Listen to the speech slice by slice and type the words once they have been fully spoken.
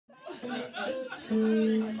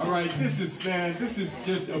All right, this is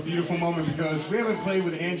just a beautiful moment because we haven't played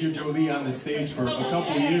with Angie or Jolie on the stage for a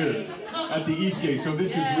couple years at the EastGate, so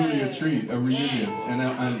this is really a treat, a reunion,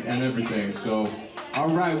 and everything. So, all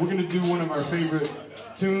right, we're gonna do one of our favorite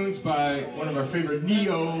tunes by one of our favorite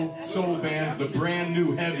neo soul bands, the Brand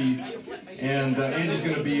New Heavies, and Angie's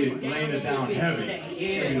gonna be laying it down heavy.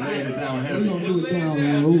 She's gonna be laying it down heavy. We're gonna do it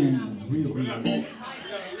down low, real low.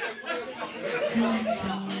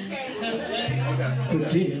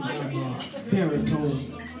 Pretend I'm a baritone.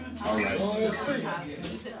 All right.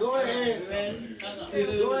 Go ahead.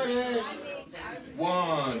 Go ahead.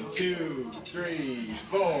 1, 2, 3,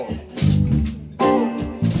 4.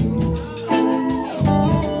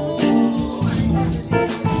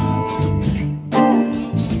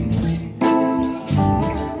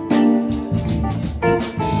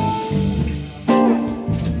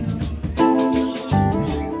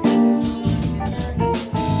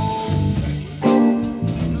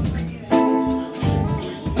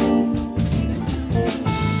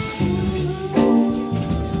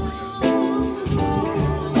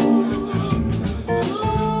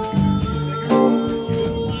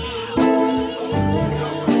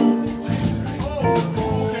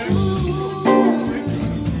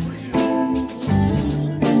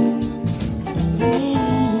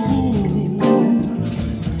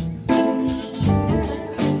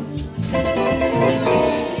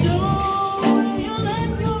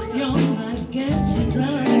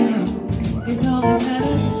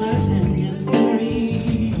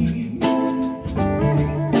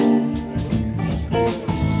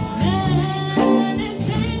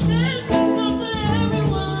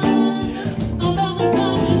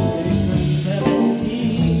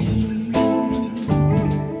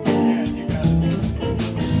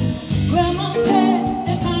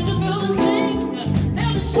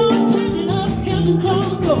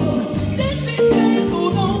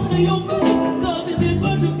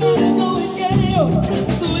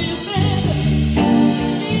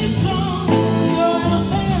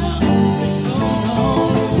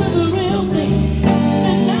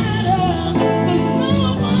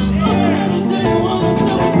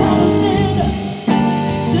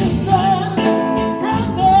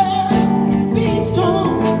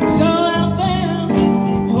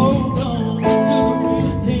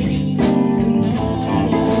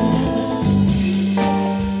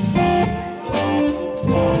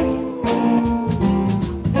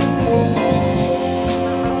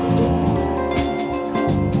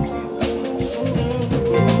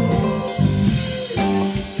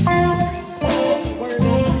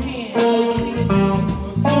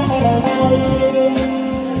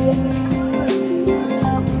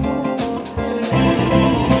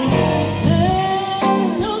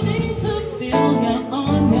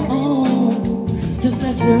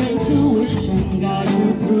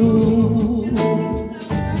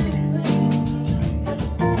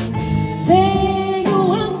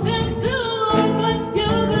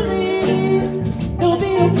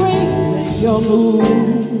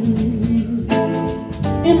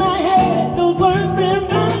 In my head, those words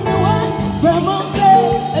remind me what Grandma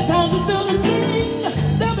said. At times you feel the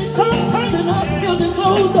sting. There'll be some turning up, building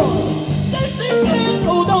closed doors. Then she says,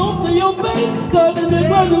 hold on to your faith, 'cause in this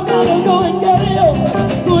world you gotta go and get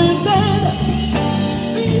it. So instead,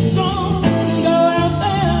 be strong, go out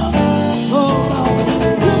there, hold on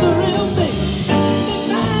to the real thing.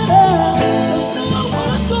 No matter, no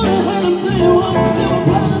one's gonna hurt them till you want to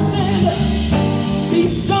understand. Be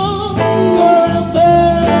strong, go out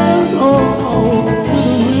there, hold on to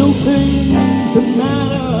the real things that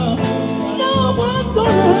matter. No one's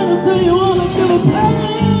gonna hurt them till you want to feel the pain.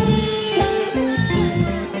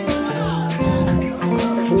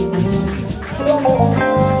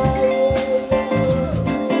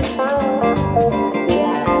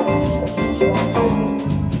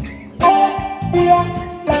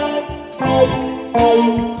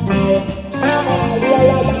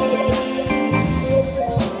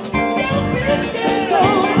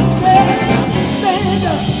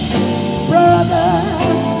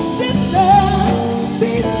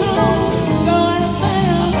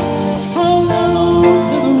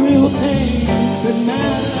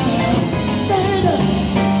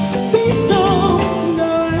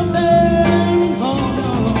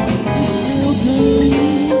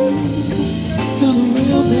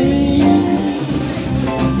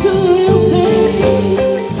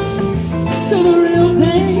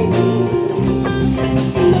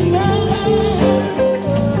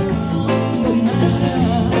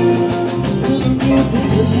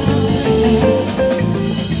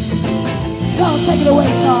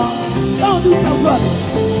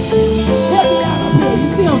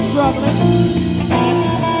 struggling.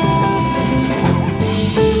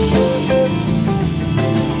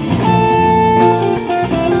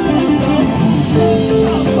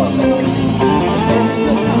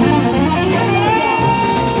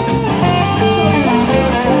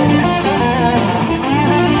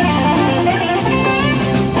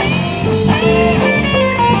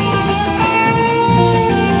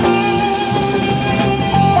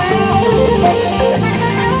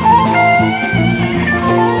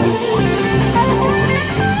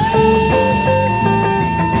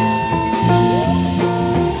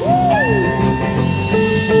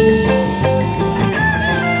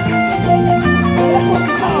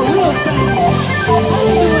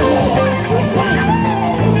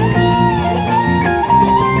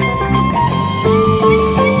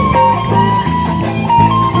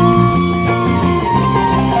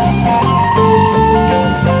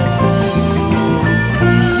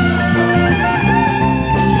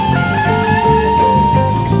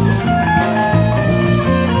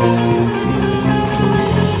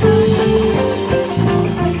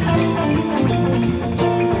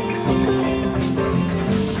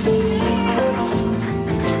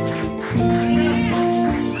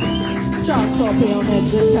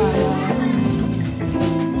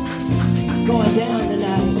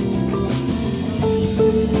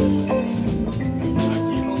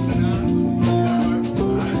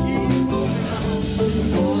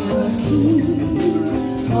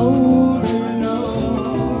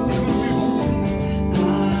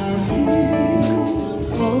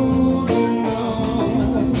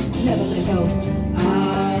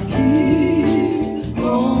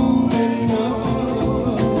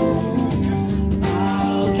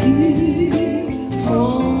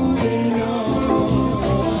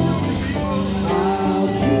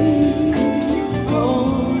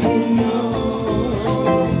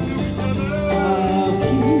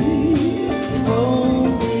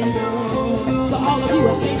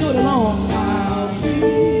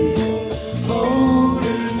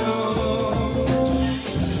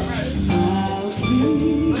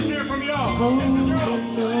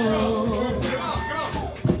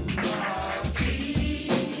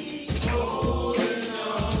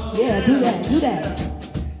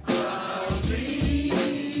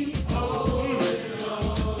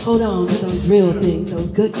 Hold on to those real things,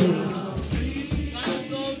 those good things.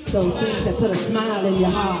 Those things that put a smile in your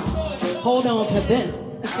heart. Hold on to them.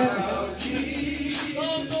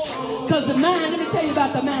 Because the mind, let me tell you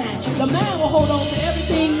about the mind. The mind will hold on to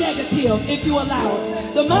everything negative if you allow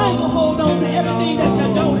it. The mind will hold on to everything that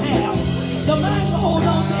you don't have. The mind will hold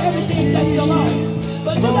on to everything that you lost.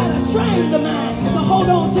 But you got to train the mind to hold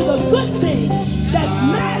on to the good things that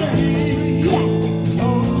matter. Yeah.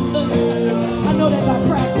 I know that by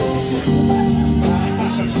practice.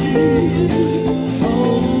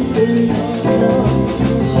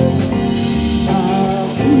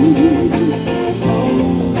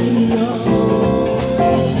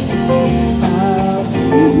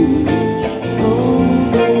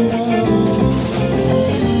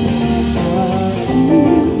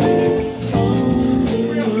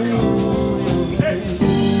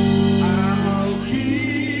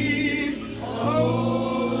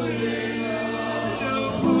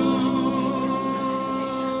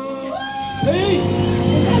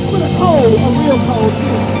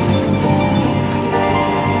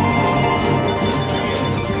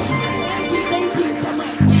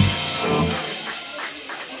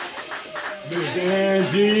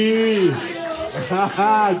 Angie!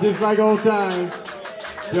 Just like old times.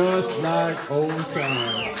 Just like old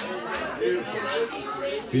times.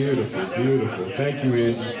 Beautiful, beautiful. Thank you,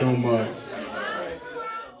 Angie, so much.